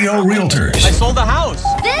the Radio Realtors. I sold the house.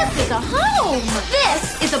 This is a home.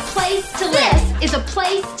 This is a place to live. This is a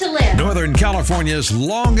place to live. Northern California's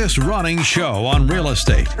longest running show on real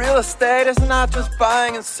estate. Real estate is not just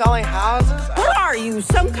buying and selling houses. What are you,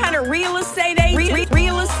 some kind of real estate agent?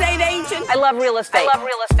 Real estate agent? I love real estate.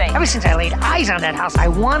 Ever since I laid eyes on that house, I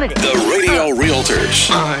wanted it. The Radio Realtors.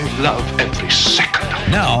 I love every second of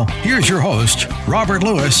it. Now, here's your host, Robert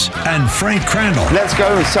Lewis and Frank Crandall. Let's go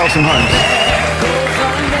and sell some homes.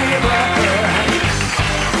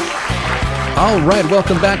 All right,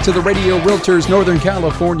 welcome back to the Radio Realtors, Northern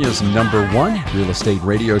California's #1 real estate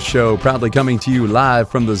radio show, proudly coming to you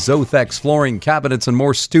live from the Zothex Flooring, Cabinets, and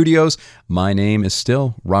More studios. My name is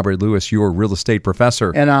still Robert Lewis, your real estate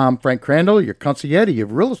professor. And I'm Frank Crandall, your consigliere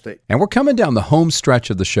of real estate. And we're coming down the home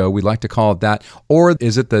stretch of the show. We like to call it that. Or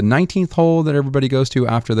is it the 19th hole that everybody goes to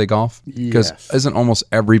after they golf? Because isn't almost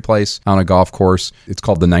every place on a golf course, it's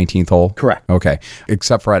called the 19th hole? Correct. Okay.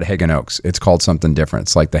 Except for at Hagen Oaks. It's called something different.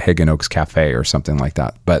 It's like the Hagen Oaks Cafe or something like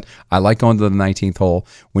that. But I like going to the 19th hole.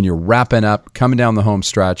 When you're wrapping up, coming down the home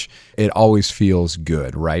stretch, it always feels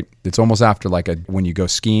good, right? It's almost after when you go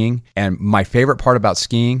skiing. And my favorite part about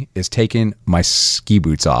skiing is taking my ski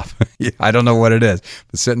boots off. I don't know what it is,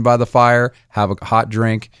 but sitting by the fire, have a hot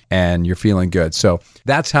drink, and you're feeling good. So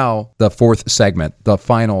that's how the fourth segment, the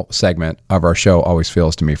final segment of our show always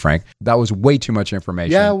feels to me, Frank. That was way too much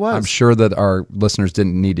information. Yeah, it was. I'm sure that our listeners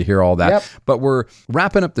didn't need to hear all that. Yep. But we're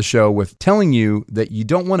wrapping up the show with telling you that you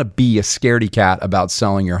don't want to be a scaredy cat about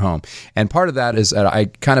selling your home. And part of that is that I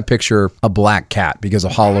kind of picture a black cat because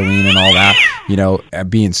of Halloween and all that,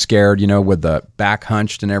 being scared, with the back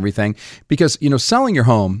hunched and everything. Because, selling your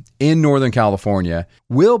home in Northern California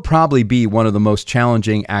will probably be one of the most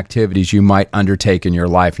challenging activities you might undertake in your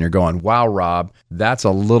life. And you're going, wow, Rob, that's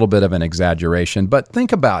a little bit of an exaggeration. But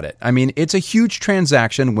think about it. I mean, it's a huge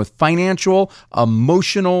transaction with financial,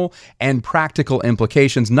 emotional, and practical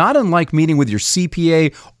implications, not unlike meeting with your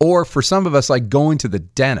CPA or for some of us, like going to the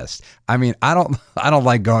dentist. I mean, I don't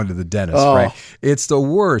like going to the dentist, right? It's the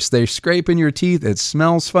worst. They're scraping your teeth. It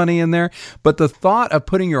smells funny in there. But the thought of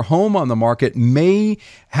putting your home on the market may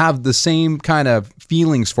have the same kind of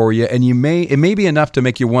feelings for you, and it may be enough to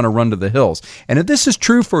make you want to run to the hills. And if this is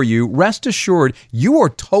true for you, rest assured you are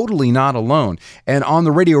totally not alone. And on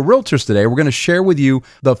the Radio Realtors today, we're going to share with you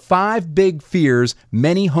the 5 big fears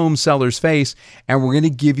many home sellers face, and we're going to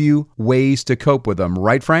give you ways to cope with them.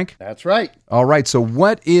 Right, Frank? That's right. All right. So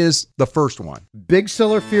what is the first one? Big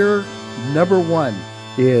seller fear number 1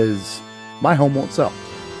 is my home won't sell.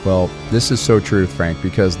 Well, this is so true, Frank,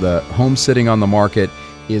 because the home sitting on the market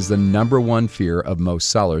is the #1 fear of most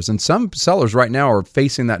sellers. And some sellers right now are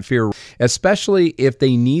facing that fear, especially if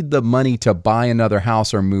they need the money to buy another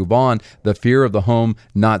house or move on. The fear of the home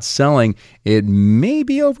not selling, it may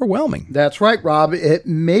be overwhelming. That's right, Rob. It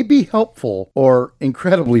may be helpful or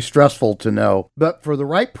incredibly stressful to know, but for the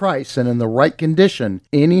right price and in the right condition,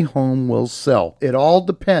 any home will sell. It all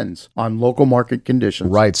depends on local market conditions.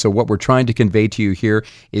 Right. So what we're trying to convey to you here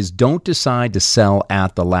is don't decide to sell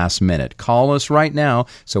at the last minute. Call us right now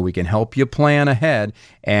so we can help you plan ahead.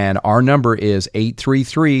 And our number is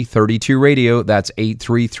 833-32-RADIO. That's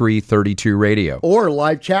 833-32-RADIO. Or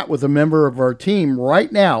live chat with a member of our team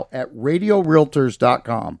right now at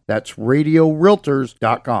RadioRealtors.com. That's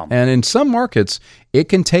RadioRealtors.com. And in some markets, it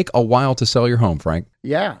can take a while to sell your home, Frank.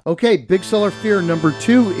 Yeah. Okay, big seller fear number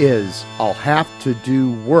 2 is I'll have to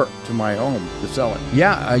do work to my home to sell it.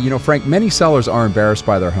 Yeah, Frank, many sellers are embarrassed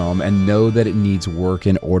by their home and know that it needs work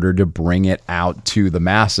in order to bring it out to the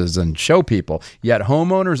masses and show people. Yet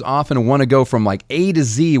homeowners often want to go from like A to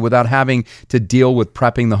Z without having to deal with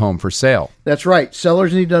prepping the home for sale. That's right.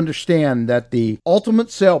 Sellers need to understand that the ultimate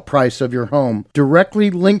sale price of your home directly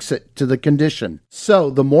links it to the condition. So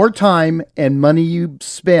the more time and money you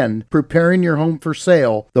spend preparing your home for sale,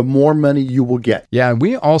 the more money you will get. Yeah,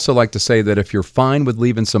 we also like to say that if you're fine with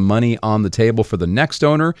leaving some money on the table for the next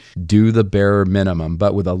owner, do the bare minimum.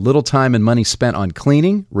 But with a little time and money spent on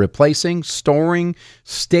cleaning, replacing, storing,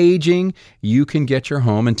 staging, you can get your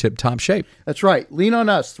home in tip-top shape. That's right. Lean on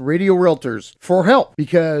us, the Radio Realtors, for help,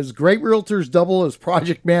 because great realtors double as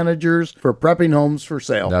project managers for prepping homes for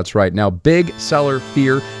sale. That's right. Now, big seller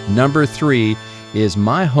fear number 3 is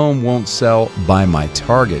my home won't sell by my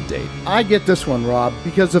target date. I get this one, Rob,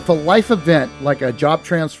 because if a life event like a job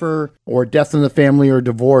transfer or death in the family or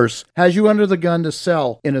divorce has you under the gun to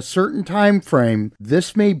sell in a certain time frame,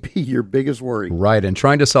 this may be your biggest worry. Right, and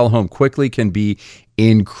trying to sell a home quickly can be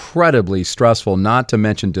incredibly stressful, not to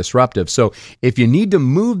mention disruptive. So if you need to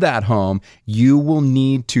move that home, you will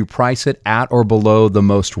need to price it at or below the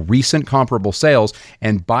most recent comparable sales.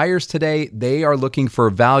 And buyers today, they are looking for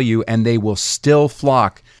value and they will still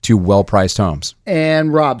flock to well-priced homes.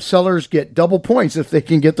 And Rob, sellers get double points if they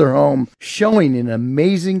can get their home showing in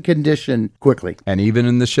amazing condition quickly. And even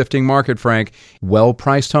in the shifting market, Frank,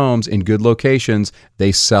 well-priced homes in good locations,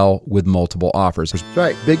 they sell with multiple offers. That's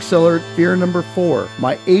right. Big seller fear number 4.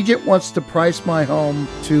 My agent wants to price my home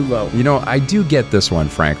too low. I do get this one,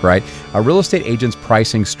 Frank, right? A real estate agent's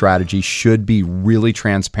pricing strategy should be really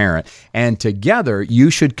transparent. And together, you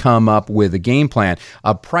should come up with a game plan.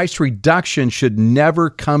 A price reduction should never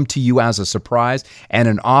come to you as a surprise, and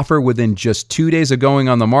an offer within just 2 days of going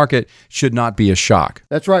on the market should not be a shock.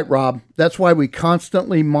 That's right, Rob. That's why we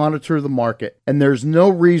constantly monitor the market, and there's no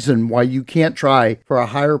reason why you can't try for a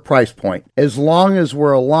higher price point, as long as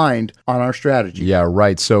we're aligned on our strategy. Yeah,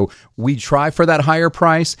 right. So we try for that higher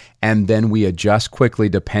price, and then we adjust quickly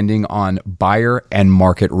depending on buyer and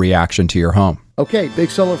market reaction to your home. Okay, big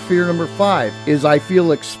seller fear number 5 is I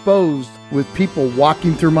feel exposed with people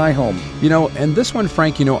walking through my home. And this one,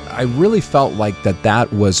 Frank, I really felt like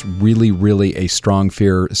that was really, really a strong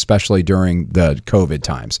fear, especially during the COVID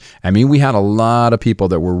times. I mean, we had a lot of people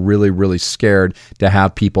that were really, really scared to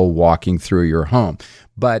have people walking through your home.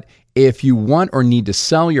 But if you want or need to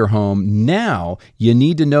sell your home now, you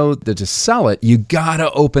need to know that to sell it, you got to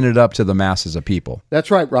open it up to the masses of people. That's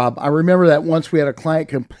right, Rob. I remember that once we had a client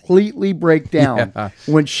completely break down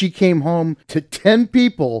when she came home to 10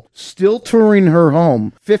 people still touring her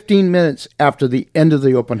home 15 minutes after the end of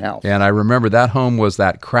the open house. And I remember that home was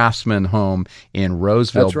that Craftsman home in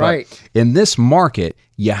Roseville. That's right. But in this market,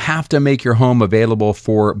 you have to make your home available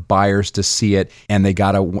for buyers to see it, and they're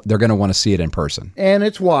going to want to see it in person. And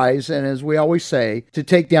it's wise, and as we always say, to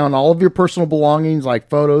take down all of your personal belongings like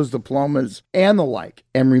photos, diplomas, and the like,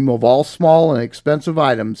 and remove all small and expensive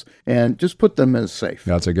items and just put them in a safe.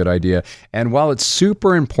 That's a good idea. And while it's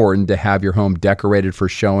super important to have your home decorated for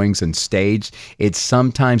showings and staged, it's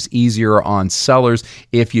sometimes easier on sellers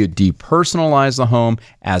if you depersonalize the home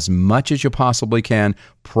as much as you possibly can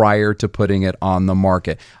prior to putting it on the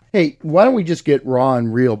market. Hey, why don't we just get raw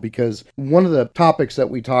and real? Because one of the topics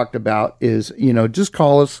that we talked about is, just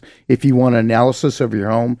call us if you want an analysis of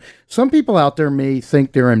your home. Some people out there may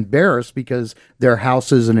think they're embarrassed because their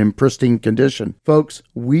house isn't in pristine condition. Folks,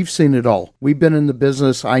 we've seen it all. We've been in the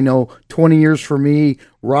business, I know, 20 years for me,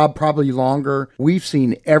 Rob probably longer. We've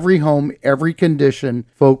seen every home, every condition.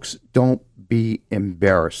 Folks, don't be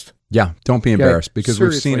embarrassed. Yeah, don't be embarrassed because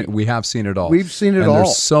seriously. we have seen it all. We've seen it and all.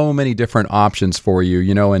 There's so many different options for you,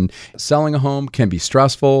 and selling a home can be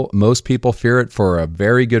stressful. Most people fear it for a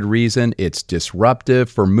very good reason. It's disruptive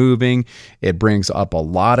for moving. It brings up a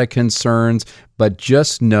lot of concerns. But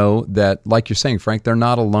just know that, like you're saying, Frank, they're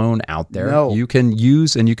not alone out there. No. You can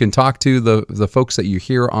use and you can talk to the folks that you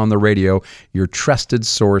hear on the radio, your trusted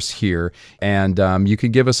source here, and you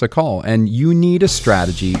can give us a call. And you need a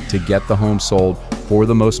strategy to get the home sold for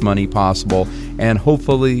the most money possible and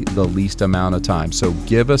hopefully the least amount of time. So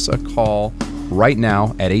give us a call right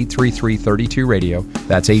now at 833-32-RADIO.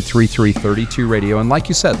 That's 833-32-RADIO. And like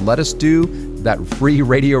you said, let us do that free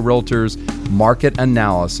Radio Realtors market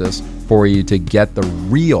analysis for you to get the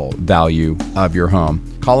real value of your home.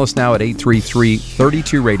 Call us now at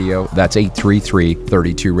 833-32-RADIO. That's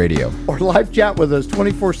 833-32-RADIO. Or live chat with us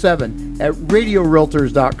 24/7 at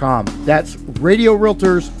radiorealtors.com. That's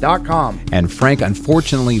radiorealtors.com. And Frank,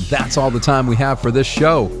 unfortunately, that's all the time we have for this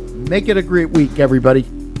show. Make it a great week, everybody.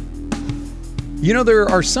 You know, there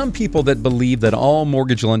are some people that believe that all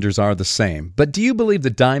mortgage lenders are the same. But do you believe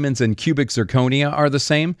that diamonds and cubic zirconia are the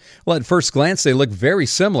same? Well, at first glance, they look very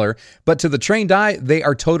similar. But to the trained eye, they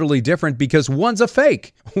are totally different because one's a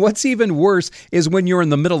fake. What's even worse is when you're in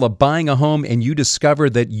the middle of buying a home and you discover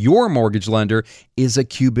that your mortgage lender is a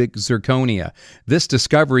cubic zirconia. This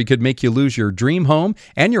discovery could make you lose your dream home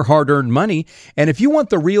and your hard-earned money. And if you want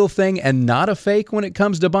the real thing and not a fake when it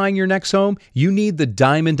comes to buying your next home, you need the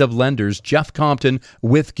diamond of lenders, Jeff Compton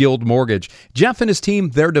with Guild Mortgage. Jeff and his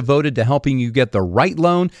team, they're devoted to helping you get the right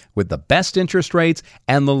loan with the best interest rates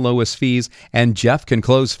and the lowest fees. And Jeff can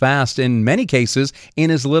close fast, in many cases, in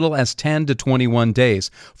as little as 10 to 21 days.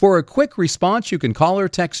 For a quick response, you can call or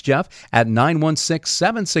text Jeff at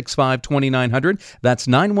 916-765-2900. That's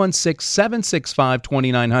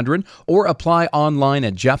 916-765-2900. Or apply online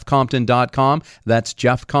at jeffcompton.com. That's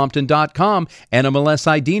jeffcompton.com. NMLS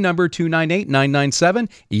ID number 298997.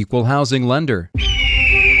 Equal housing lender.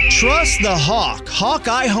 Trust the Hawk,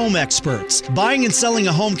 Hawkeye Home Experts. Buying and selling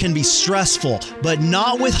a home can be stressful, but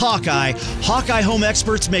not with Hawkeye. Hawkeye Home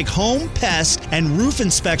Experts make home, pest, and roof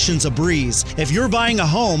inspections a breeze. If you're buying a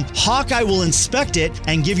home, Hawkeye will inspect it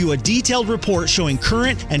and give you a detailed report showing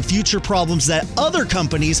current and future problems that other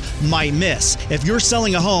companies might miss. If you're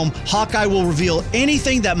selling a home, Hawkeye will reveal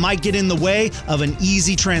anything that might get in the way of an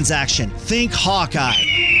easy transaction. Think Hawkeye,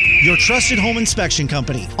 your trusted home inspection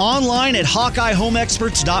company. Online at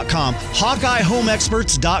HawkeyeHomeExperts.com.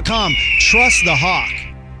 HawkeyeHomeExperts.com. Trust the Hawk.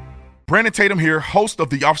 Brandon Tatum here, host of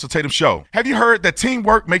the Officer Tatum Show. Have you heard that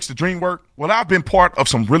teamwork makes the dream work? Well, I've been part of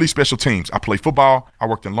some really special teams. I play football, I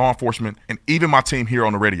worked in law enforcement, and even my team here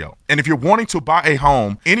on the radio. And if you're wanting to buy a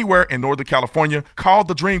home anywhere in Northern California, call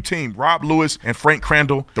the dream team, Rob Lewis and Frank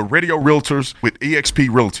Crandall, the Radio Realtors with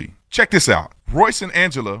eXp Realty. Check this out. Royce and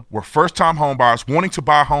Angela were first-time homebuyers wanting to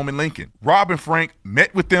buy a home in Lincoln. Rob and Frank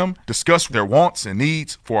met with them, discussed their wants and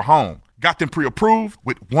needs for a home, got them pre-approved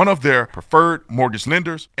with one of their preferred mortgage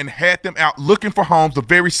lenders, and had them out looking for homes the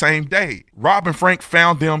very same day. Rob and Frank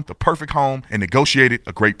found them the perfect home and negotiated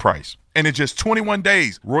a great price. And in just 21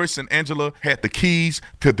 days, Royce and Angela had the keys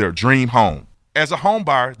to their dream home. As a home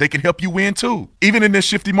buyer, they can help you win too, even in this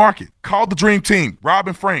shifty market. Call the dream team, Rob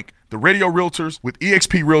and Frank, the Radio Realtors with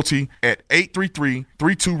eXp Realty at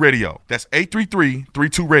 833-32-RADIO. That's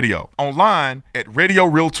 833-32-RADIO. Online at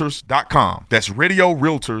radiorealtors.com. That's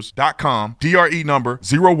radiorealtors.com. DRE number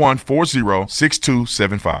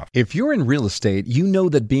 01406275. If you're in real estate, you know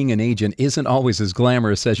that being an agent isn't always as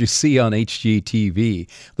glamorous as you see on HGTV.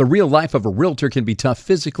 The real life of a realtor can be tough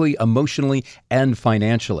physically, emotionally, and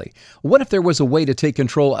financially. What if there was a way to take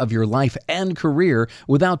control of your life and career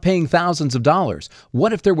without paying thousands of dollars?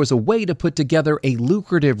 What if there was a way to put together a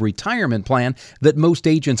lucrative retirement plan that most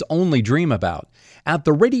agents only dream about? At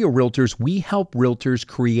the Radio Realtors, we help realtors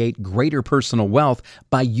create greater personal wealth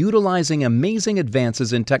by utilizing amazing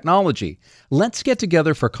advances in technology. Let's get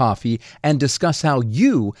together for coffee and discuss how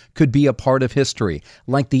you could be a part of history,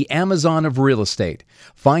 like the Amazon of real estate.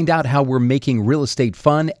 Find out how we're making real estate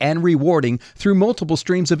fun and rewarding through multiple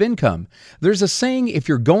streams of income. There's a saying, if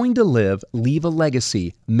you're going to live, leave a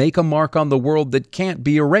legacy, make a mark on the world that can't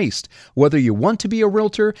be erased. Whether you want to be a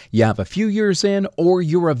realtor, you have a few years in, or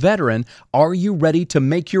you're a veteran, are you ready to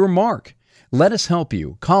make your mark? Let us help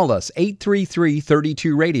you. Call us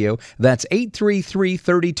 833-32-RADIO. That's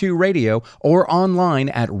 833-32-RADIO, or online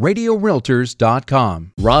at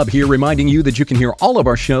radiorealtors.com. Rob here, reminding you that you can hear all of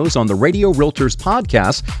our shows on the Radio Realtors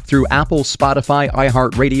podcast through Apple, Spotify,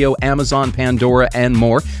 iHeartRadio, Amazon, Pandora, and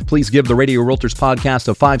more. Please give the Radio Realtors podcast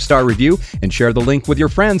a 5-star review and share the link with your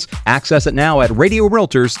friends. Access it now at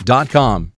radiorealtors.com.